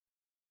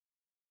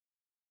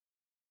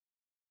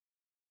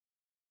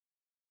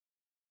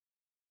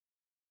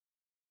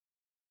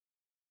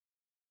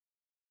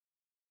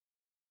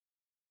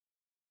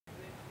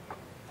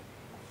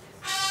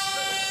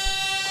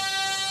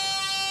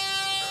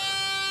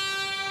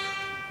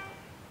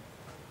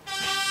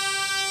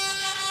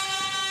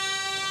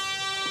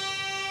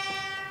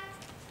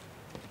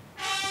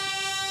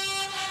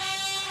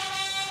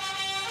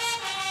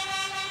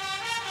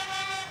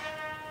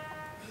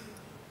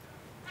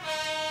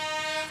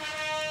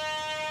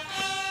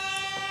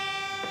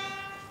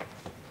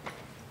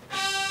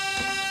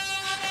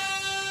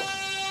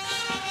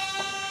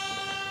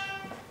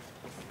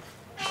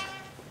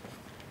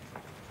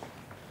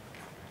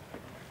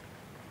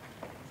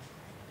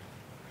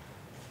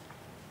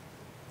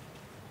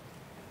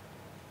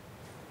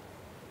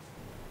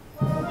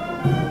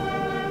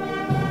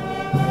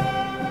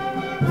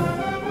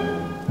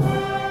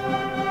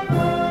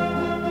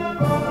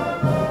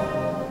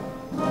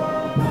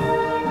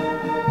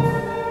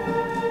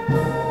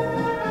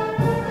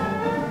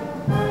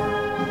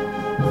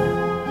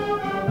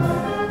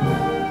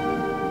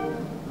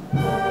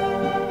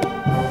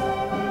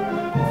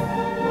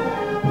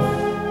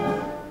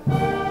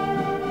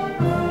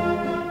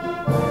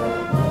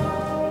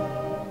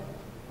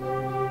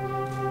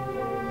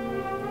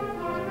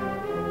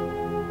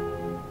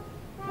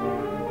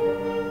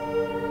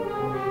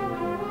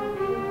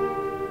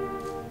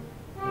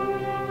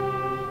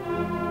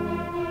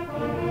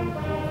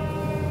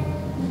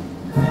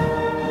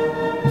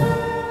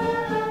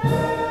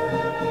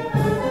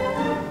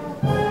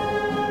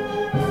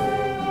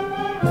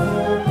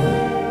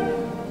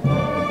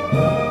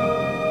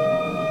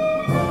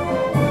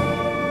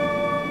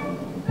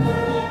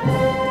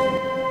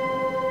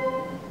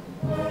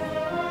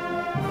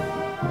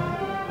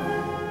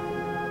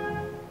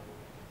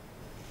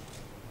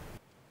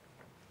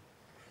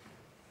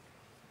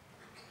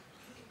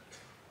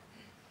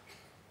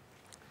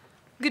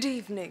Good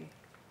evening.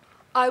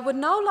 I would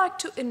now like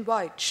to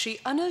invite Shri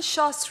Anil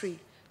Shastri,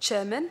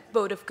 Chairman,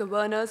 Board of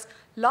Governors,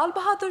 Lal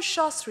Bahadur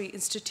Shastri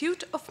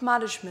Institute of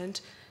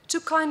Management, to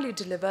kindly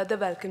deliver the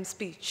welcome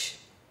speech.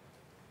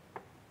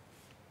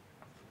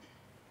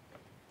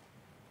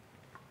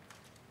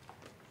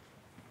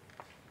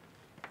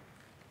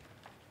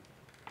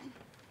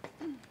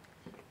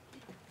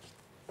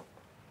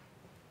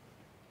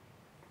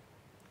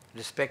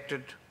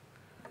 Respected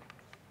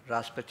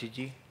Rashtrapati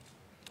Ji,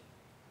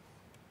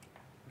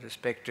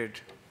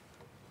 respected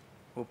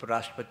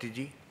Rashtrapati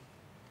Ji,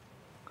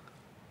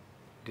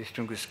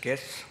 distinguished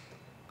guests,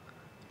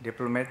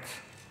 diplomats,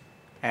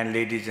 and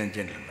ladies and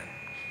gentlemen.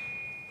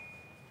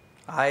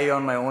 I,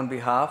 on my own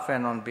behalf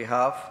and on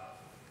behalf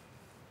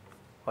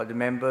of the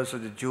members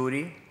of the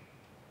jury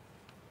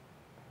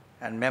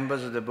and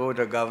members of the Board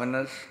of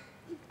Governors,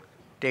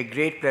 take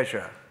great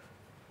pleasure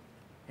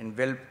in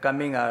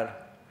welcoming our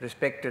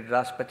respected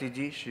Rashtrapati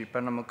Ji, Shri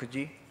Pranab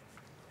Mukherjee,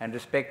 and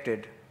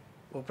respected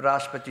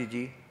Rashtrapati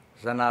Ji,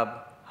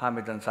 Janab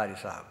Hamid Ansari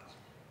Sahab.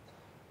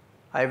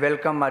 I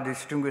welcome our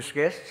distinguished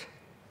guests,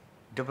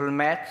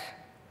 diplomats,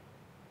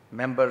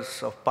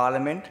 members of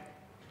parliament,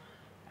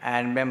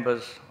 and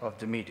members of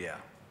the media.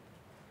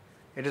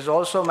 It is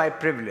also my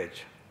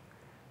privilege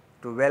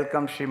to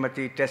welcome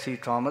Srimati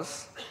Tessy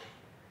Thomas,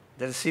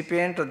 the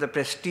recipient of the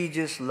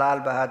prestigious Lal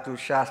Bahadur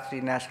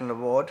Shastri National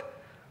Award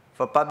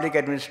for Public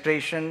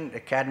Administration,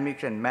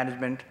 Academics, and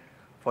Management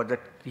for the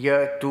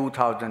year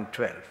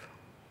 2012.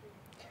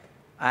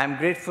 I am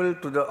grateful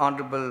to the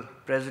Honorable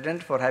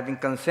President for having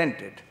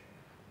consented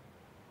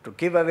to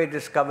give away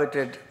this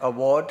coveted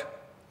award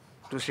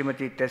to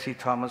Srimati Tessy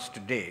Thomas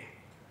today.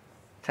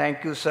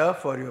 Thank you, sir,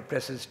 for your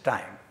precious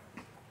time.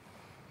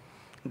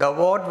 The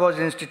award was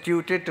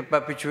instituted to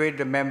perpetuate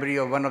the memory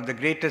of one of the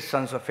greatest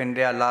sons of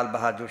India, Lal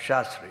Bahadur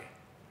Shastri,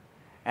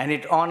 and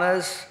it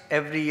honors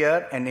every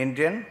year an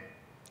Indian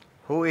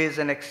who is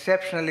an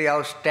exceptionally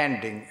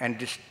outstanding and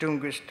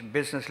distinguished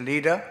business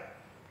leader,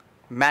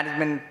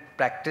 management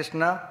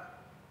practitioner,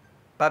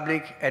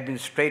 public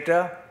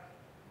administrator,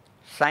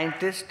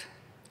 scientist,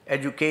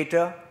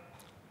 educator,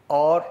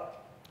 or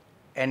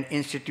an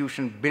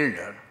institution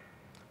builder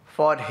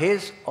for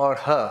his or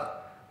her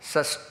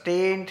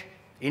sustained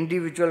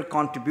individual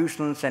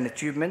contributions and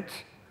achievements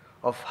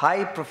of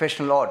high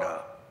professional order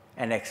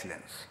and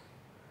excellence.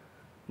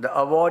 The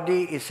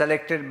awardee is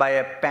selected by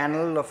a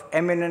panel of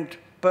eminent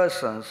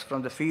persons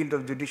from the field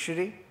of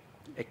judiciary,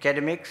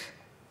 academics,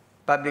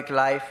 public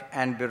life,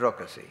 and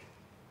bureaucracy.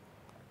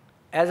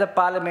 As a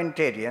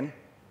parliamentarian,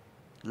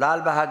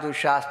 Lal Bahadur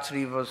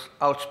Shastri was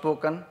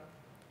outspoken,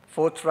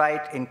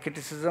 forthright in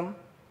criticism,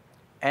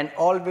 and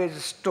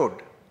always stood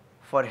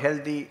for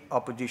healthy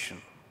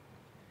opposition.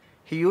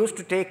 He used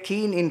to take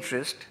keen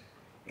interest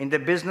in the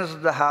business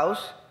of the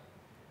House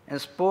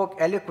and spoke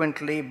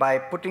eloquently by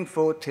putting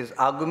forth his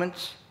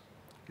arguments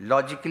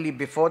logically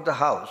before the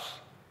House.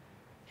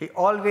 He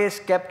always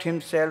kept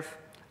himself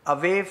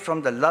away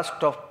from the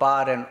lust of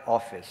power and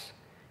office,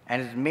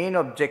 and his main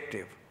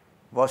objective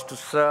was to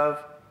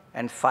serve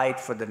and fight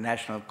for the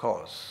national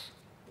cause.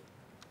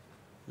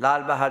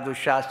 Lal Bahadur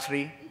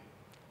Shastri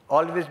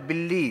always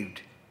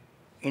believed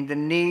in the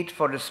need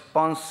for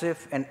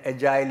responsive and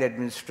agile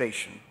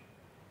administration,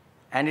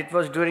 and it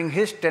was during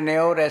his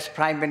tenure as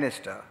Prime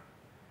Minister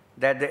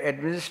that the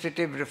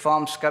Administrative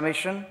Reforms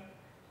Commission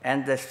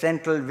and the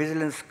Central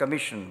Vigilance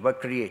Commission were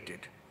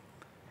created.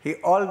 He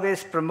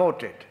always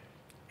promoted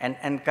and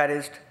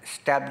encouraged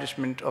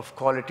establishment of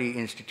quality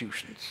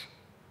institutions.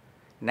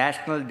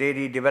 National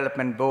Dairy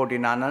Development Board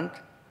in Anand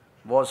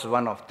was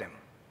one of them.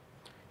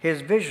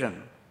 His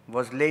vision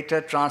was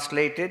later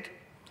translated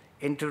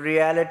into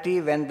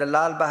reality when the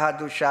Lal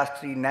Bahadur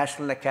Shastri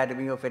National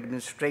Academy of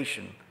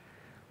Administration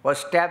was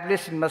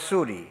established in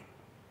Mussoorie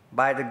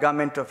by the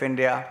Government of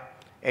India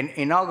and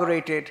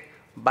inaugurated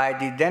by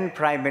the then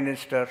Prime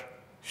Minister,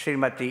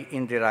 Srimati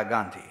Indira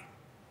Gandhi.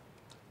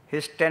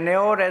 His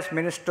tenure as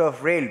Minister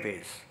of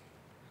Railways,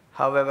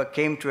 however,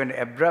 came to an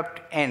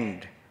abrupt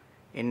end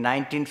in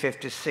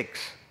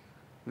 1956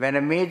 when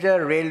a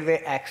major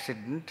railway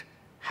accident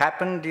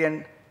happened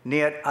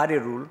near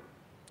Arirul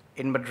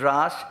in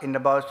Madras, in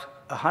about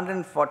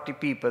 140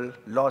 people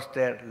lost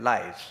their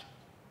lives.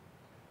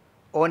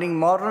 Owning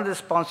moral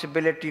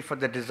responsibility for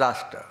the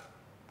disaster,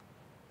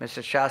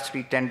 Mr.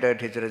 Shastri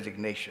tendered his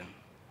resignation.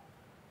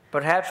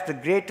 Perhaps the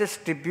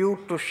greatest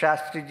tribute to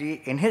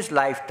Shastriji in his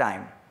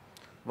lifetime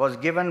was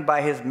given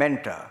by his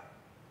mentor,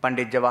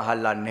 Pandit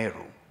Jawaharlal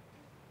Nehru.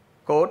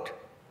 Quote,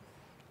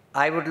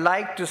 "I would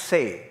like to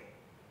say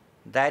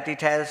that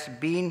it has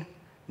been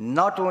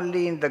not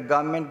only in the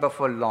government but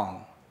for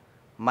long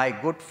my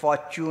good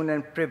fortune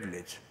and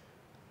privilege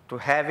to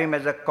have him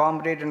as a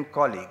comrade and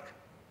colleague,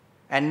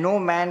 and no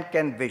man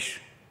can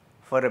wish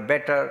for a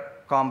better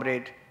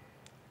comrade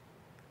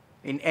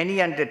in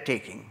any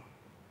undertaking."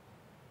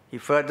 He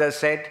further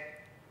said,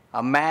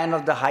 "A man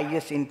of the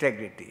highest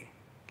integrity,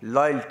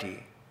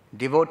 loyalty,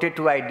 devoted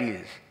to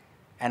ideals,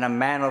 and a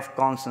man of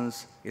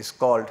conscience is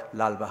called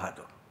Lal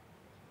Bahadur."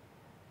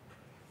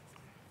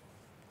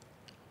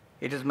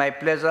 it is my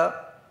pleasure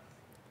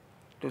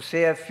to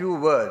say a few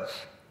words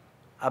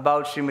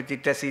about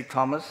Srimati Tessy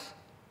Thomas,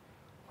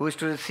 who is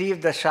to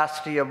receive the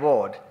Shastri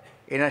Award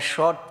in a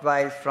short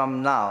while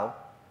from now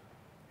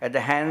at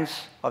the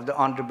hands of the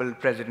Honorable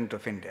President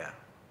of India.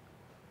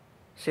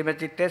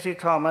 Srimati Tessy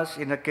Thomas,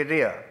 in her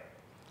career,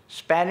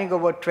 spanning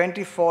over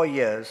 24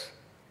 years,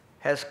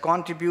 has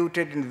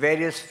contributed in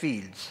various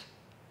fields,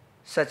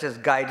 such as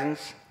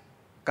guidance,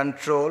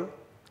 control,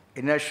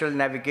 inertial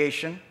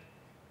navigation,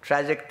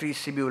 trajectory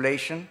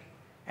simulation,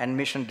 and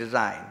mission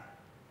design.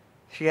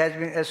 She has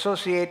been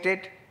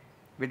associated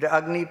with the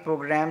Agni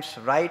programs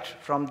right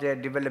from their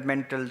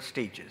developmental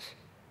stages.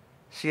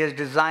 She has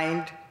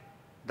designed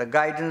the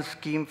guidance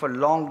scheme for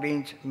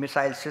long-range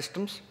missile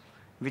systems,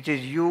 which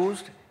is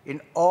used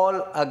in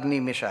all Agni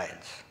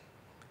missiles.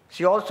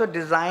 She also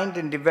designed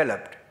and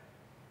developed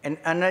an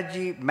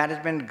energy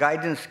management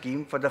guidance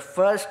scheme for the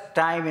first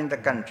time in the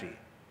country,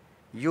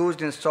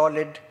 used in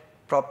solid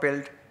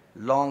propelled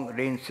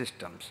long-range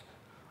systems.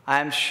 I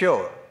am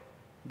sure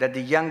that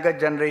the younger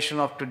generation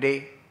of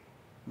today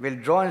will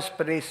draw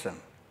inspiration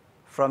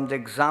from the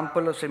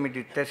example of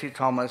Srimati Tessy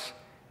Thomas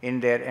in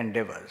their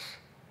endeavors.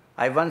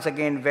 I once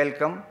again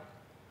welcome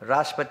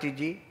Rashtrapati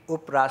Ji,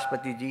 Up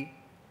Rashtrapati Ji,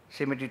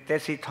 Srimati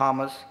Tessy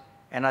Thomas,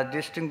 and our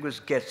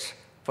distinguished guests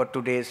for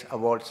today's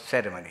awards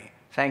ceremony.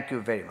 Thank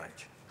you very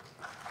much.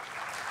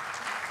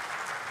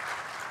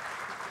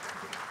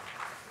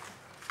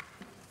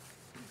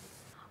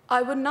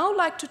 I would now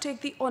like to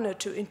take the honor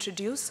to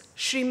introduce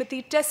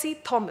Srimati Tessy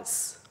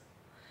Thomas.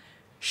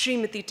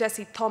 Srimati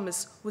Tessy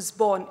Thomas was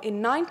born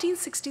in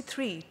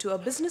 1963 to a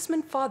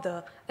businessman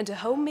father and a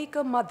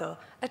homemaker mother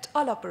at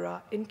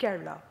Alappuzha in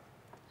Kerala.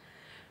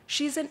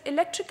 She is an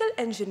electrical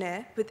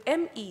engineer with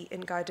ME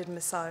in guided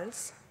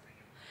missiles.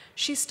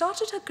 She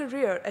started her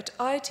career at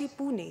IIT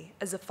Pune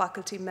as a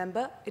faculty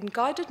member in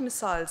guided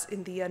missiles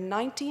in the year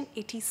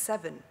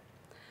 1987.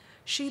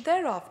 She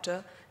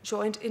thereafter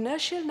joined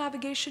Inertial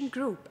Navigation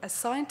Group as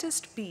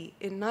Scientist B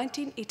in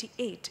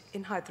 1988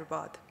 in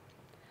Hyderabad.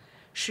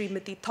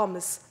 Srimati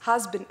Thomas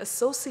has been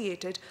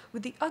associated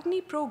with the Agni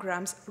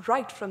programs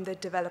right from their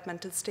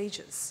developmental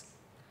stages.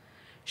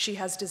 She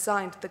has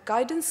designed the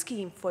guidance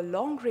scheme for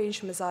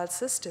long-range missile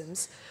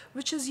systems,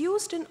 which is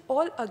used in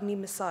all Agni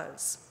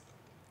missiles.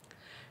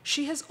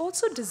 She has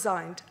also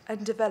designed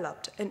and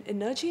developed an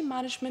energy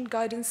management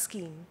guidance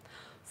scheme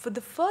for the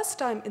first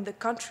time in the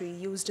country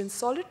used in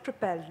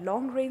solid-propelled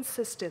long-range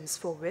systems,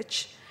 for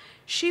which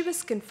she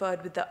was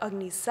conferred with the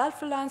Agni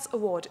Self-Reliance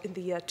Award in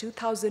the year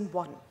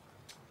 2001.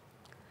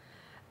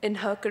 In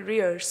her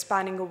career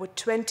spanning over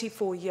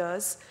 24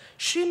 years,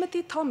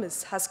 Srimati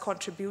Thomas has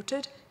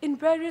contributed in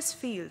various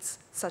fields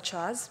such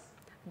as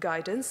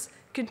guidance,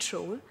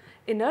 control,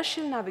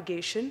 inertial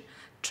navigation,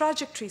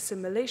 trajectory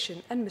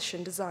simulation, and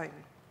mission design.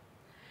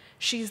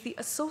 She is the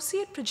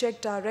Associate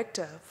Project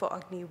Director for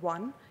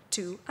Agni-I,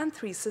 II, and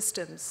III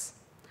systems.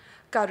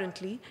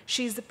 Currently,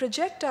 she is the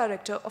Project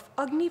Director of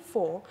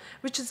Agni-IV,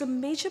 which is a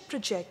major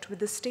project with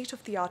the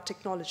state-of-the-art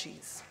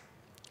technologies.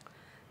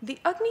 The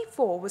Agni-IV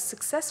was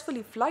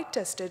successfully flight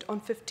tested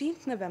on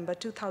 15th November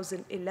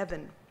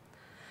 2011.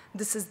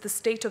 This is the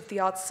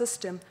state-of-the-art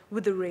system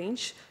with a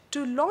range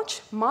to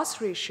launch mass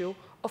ratio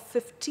of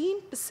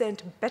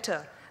 15%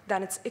 better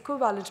than its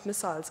equivalent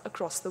missiles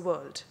across the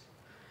world.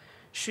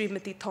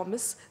 Srimati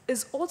Thomas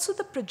is also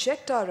the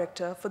Project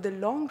Director for the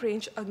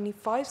long-range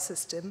Agni-V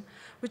system,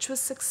 which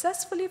was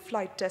successfully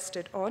flight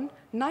tested on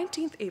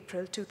 19th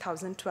April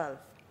 2012.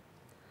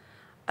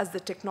 As the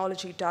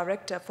Technology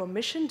Director for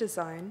Mission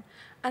Design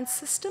and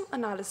System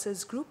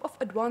Analysis Group of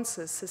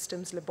Advances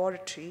Systems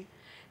Laboratory,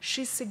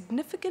 she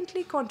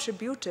significantly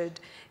contributed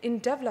in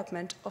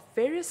development of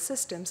various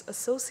systems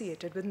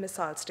associated with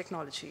missiles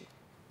technology.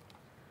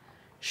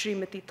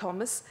 Srimati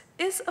Thomas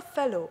is a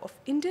Fellow of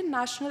Indian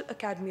National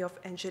Academy of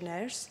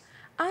Engineers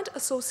and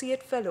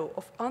Associate Fellow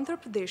of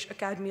Andhra Pradesh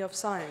Academy of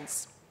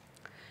Science.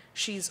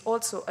 She is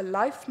also a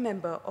life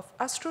member of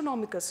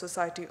Astronomical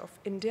Society of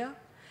India,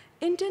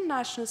 Indian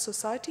National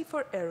Society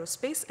for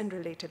Aerospace and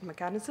Related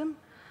Mechanism,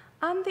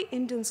 and the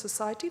Indian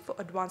Society for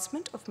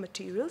Advancement of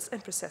Materials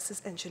and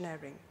Processes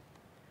Engineering.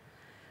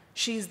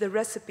 She is the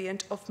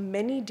recipient of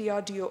many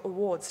DRDO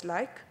awards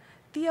like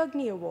the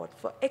Agni Award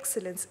for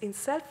Excellence in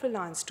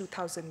Self-Reliance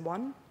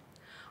 2001,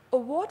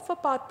 Award for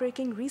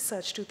Pathbreaking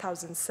Research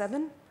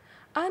 2007,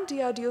 and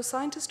DRDO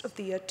Scientist of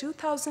the Year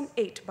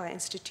 2008 by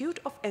Institute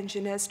of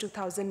Engineers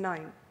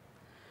 2009.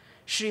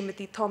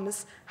 Srimati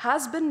Thomas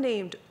has been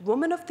named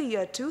Woman of the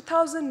Year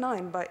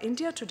 2009 by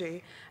India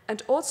Today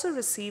and also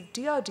received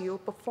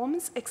DRDO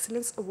Performance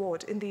Excellence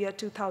Award in the year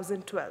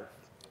 2012.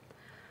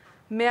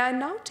 May I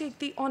now take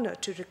the honor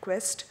to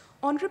request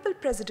Honorable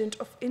President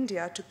of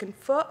India to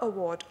confer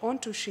award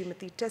onto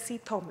Srimati Tessy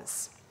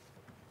Thomas.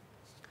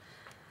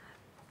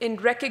 In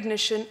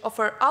recognition of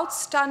her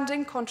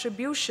outstanding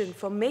contribution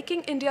for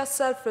making India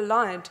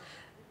self-reliant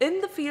in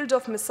the field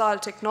of missile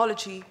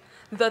technology,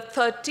 the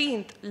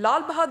 13th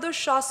Lal Bahadur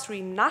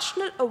Shastri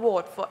National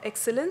Award for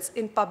Excellence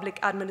in Public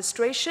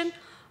Administration,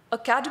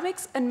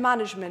 Academics and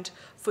Management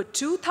for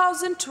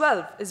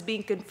 2012 is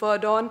being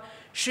conferred on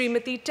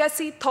Srimati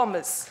Tessy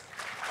Thomas.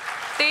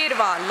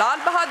 13वां Lal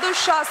Bahadur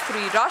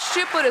Shastri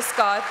राष्ट्रीय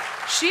पुरस्कार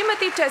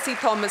श्रीमती टेसी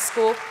थॉमस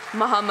को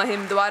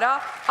महामहिम द्वारा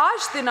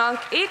आज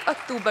दिनांक 1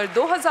 अक्टूबर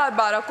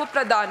 2012 को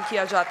प्रदान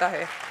किया जाता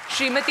है।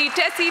 Shrimati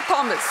Tessy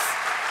Thomas.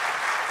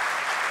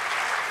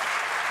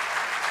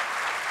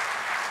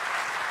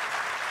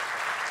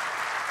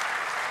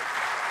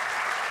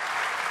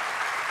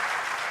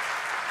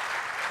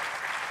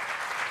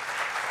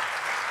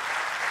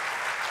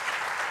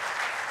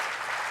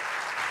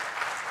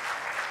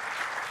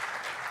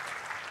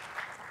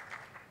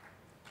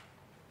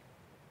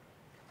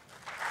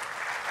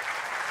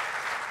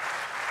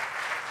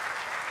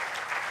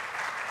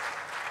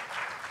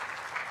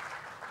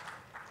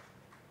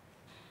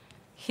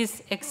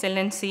 His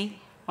Excellency,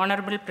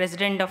 Honorable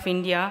President of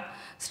India,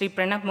 Shri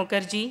Pranab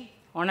Mukherjee,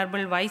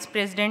 Honorable Vice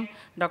President,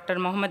 Dr.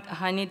 Mohammad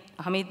Hamid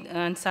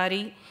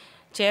Ansari,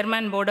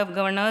 Chairman Board of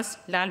Governors,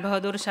 Lal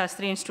Bahadur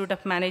Shastri Institute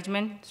of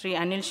Management, Shri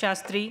Anil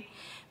Shastri,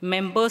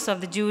 members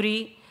of the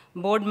jury,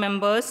 board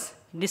members,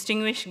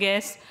 distinguished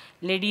guests,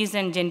 ladies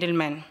and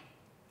gentlemen.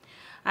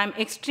 I am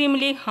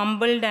extremely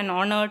humbled and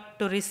honored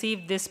to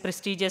receive this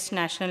prestigious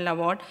national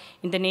award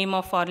in the name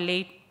of our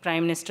late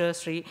Prime Minister,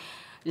 Shri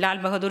Lal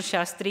Bahadur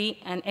Shastri,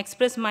 and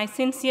express my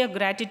sincere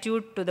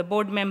gratitude to the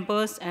board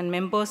members and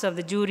members of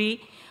the jury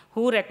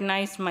who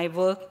recognized my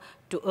work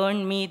to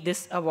earn me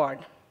this award.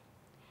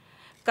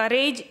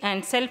 Courage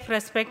and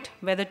self-respect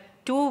were the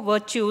two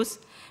virtues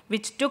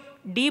which took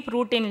deep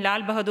root in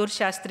Lal Bahadur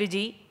Shastri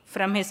ji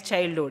from his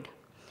childhood.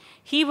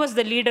 He was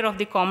the leader of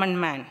the common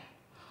man.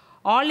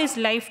 All his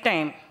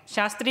lifetime,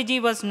 Shastri ji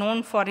was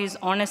known for his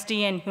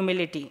honesty and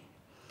humility.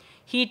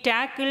 He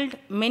tackled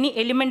many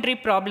elementary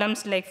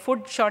problems like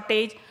food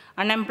shortage,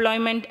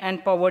 unemployment,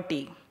 and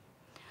poverty.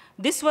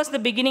 This was the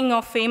beginning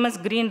of famous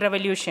Green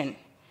Revolution.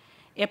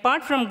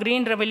 Apart from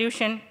Green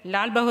Revolution,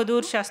 Lal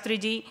Bahadur Shastri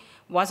ji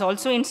was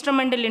also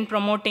instrumental in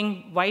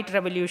promoting White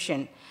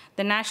Revolution.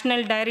 The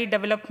National Dairy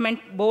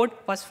Development Board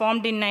was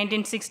formed in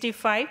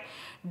 1965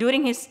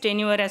 during his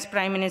tenure as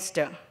Prime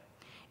Minister.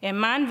 A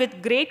man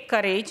with great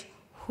courage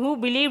who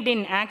believed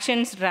in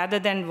actions rather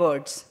than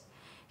words.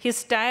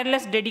 His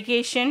tireless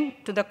dedication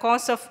to the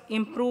cause of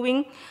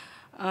improving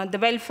the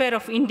welfare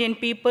of Indian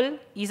people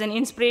is an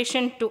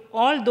inspiration to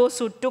all those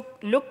who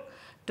look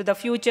to the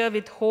future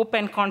with hope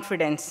and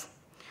confidence.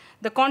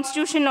 The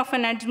constitution of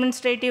an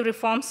Administrative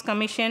Reforms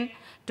Commission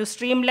to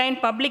streamline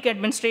public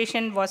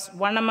administration was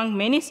one among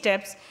many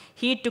steps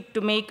he took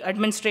to make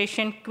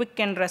administration quick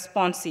and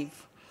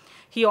responsive.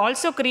 He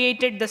also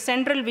created the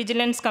Central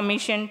Vigilance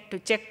Commission to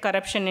check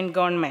corruption in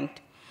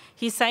government.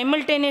 He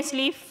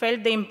simultaneously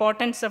felt the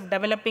importance of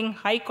developing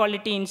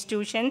high-quality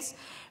institutions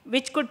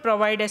which could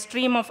provide a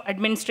stream of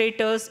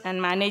administrators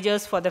and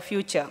managers for the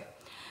future.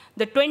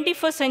 The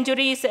 21st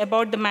century is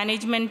about the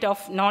management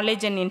of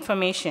knowledge and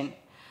information.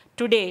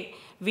 Today,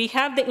 we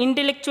have the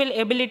intellectual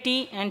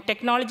ability and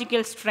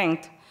technological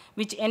strength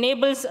which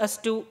enables us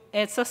to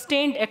a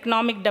sustained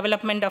economic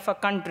development of a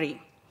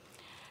country.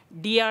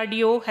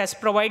 DRDO has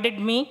provided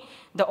me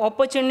the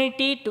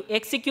opportunity to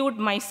execute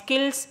my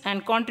skills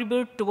and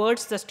contribute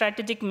towards the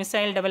Strategic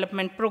Missile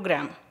Development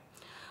Program.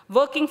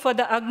 Working for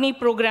the Agni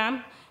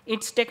Programme,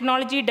 its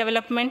technology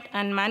development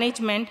and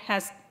management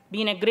has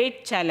been a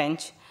great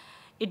challenge.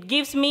 It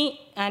gives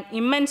me an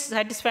immense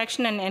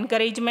satisfaction and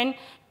encouragement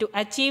to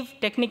achieve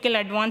technical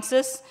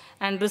advances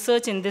and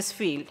research in this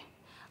field.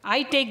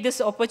 I take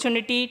this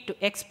opportunity to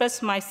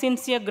express my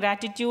sincere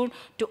gratitude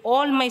to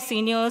all my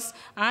seniors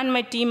and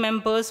my team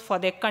members for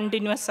their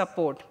continuous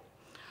support.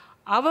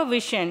 Our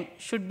vision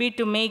should be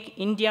to make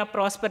India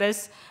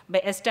prosperous by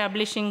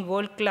establishing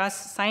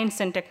world-class science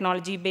and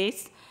technology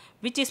base,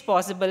 which is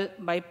possible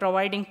by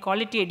providing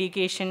quality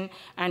education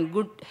and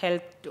good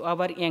health to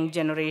our young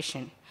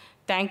generation.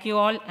 Thank you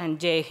all, and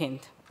Jai Hind.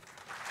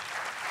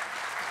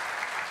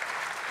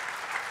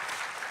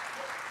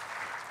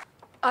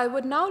 I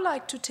would now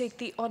like to take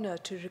the honor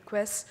to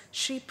request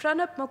Shri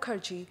Pranab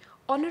Mukherjee,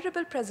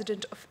 Honorable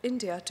President of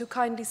India, to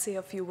kindly say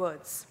a few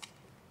words.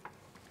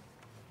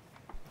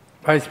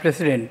 Vice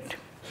President,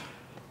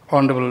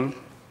 Honorable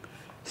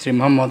Shri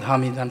Mohammad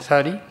Hamid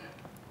Ansari,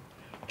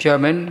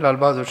 Chairman, Lal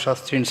Bahadur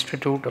Shastri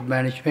Institute of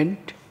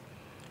Management,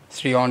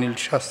 Shri Anil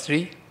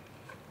Shastri,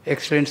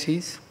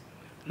 Excellencies,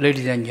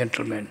 ladies and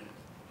gentlemen.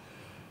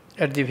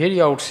 At the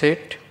very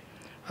outset,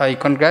 I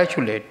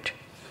congratulate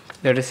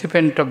the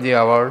recipient of the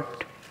award,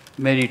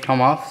 Mary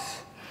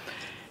Thomas,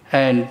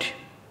 and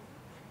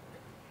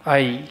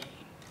I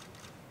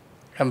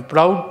am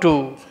proud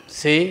to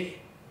say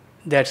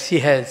that she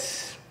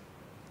has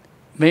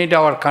made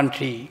our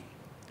country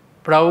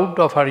proud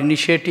of her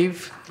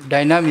initiative,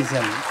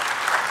 dynamism,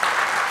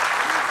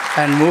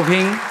 and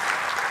moving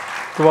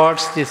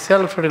towards the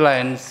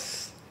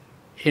self-reliance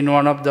in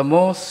one of the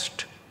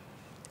most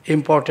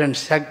important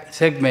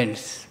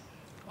segments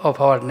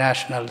of our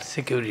national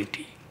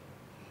security.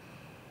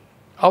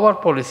 Our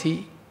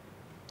policy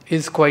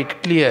is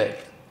quite clear.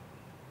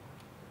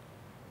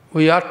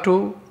 We are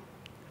to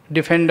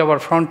defend our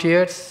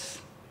frontiers,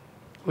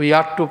 we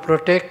ought to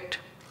protect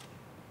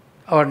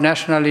our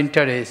national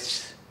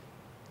interests,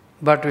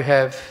 but we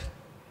have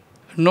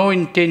no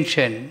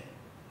intention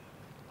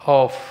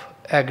of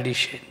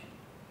aggression.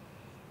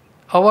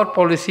 Our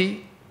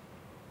policy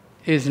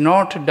is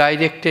not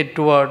directed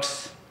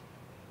towards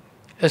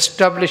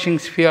establishing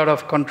sphere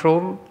of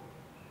control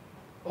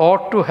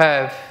or to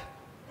have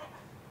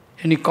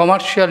any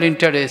commercial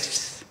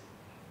interests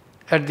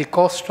at the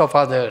cost of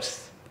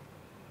others,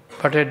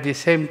 but at the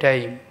same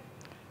time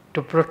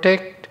to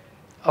protect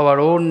our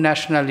own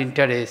national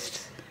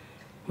interests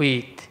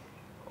with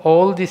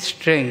all the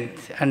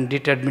strength and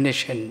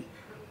determination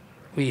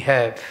we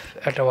have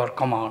at our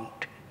command.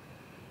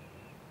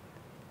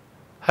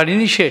 Her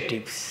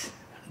initiatives,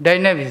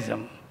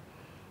 dynamism,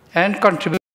 and contribution